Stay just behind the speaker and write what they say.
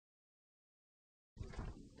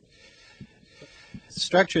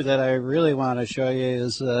structure that I really want to show you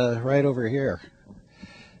is right over here.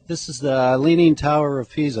 This is the Leaning Tower of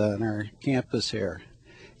Pisa on our campus here.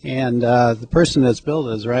 And the person that's built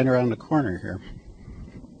it is right around the corner here.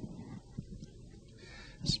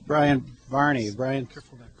 It's Brian Varney.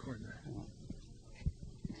 Careful that cord there.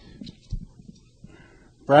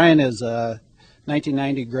 Brian is a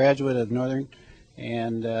 1990 graduate of Northern,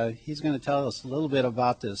 and he's going to tell us a little bit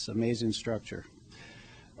about this amazing structure.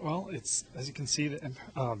 Well, it's, as you can see, the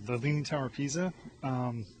Leaning Tower of Pisa.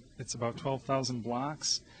 It's about 12,000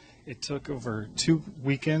 blocks. It took over 2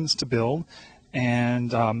 weekends to build,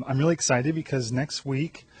 and I'm really excited because next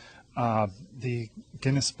week the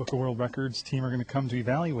Guinness Book of World Records team are going to come to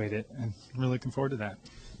evaluate it, and I'm really looking forward to that.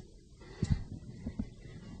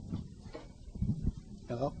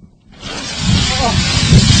 Hello?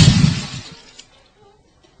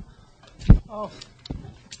 Oh.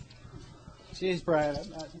 Geez, Brian, I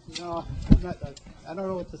don't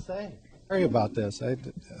know what to say. Sorry about this.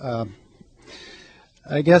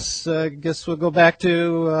 I guess we'll go back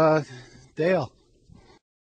to Dale.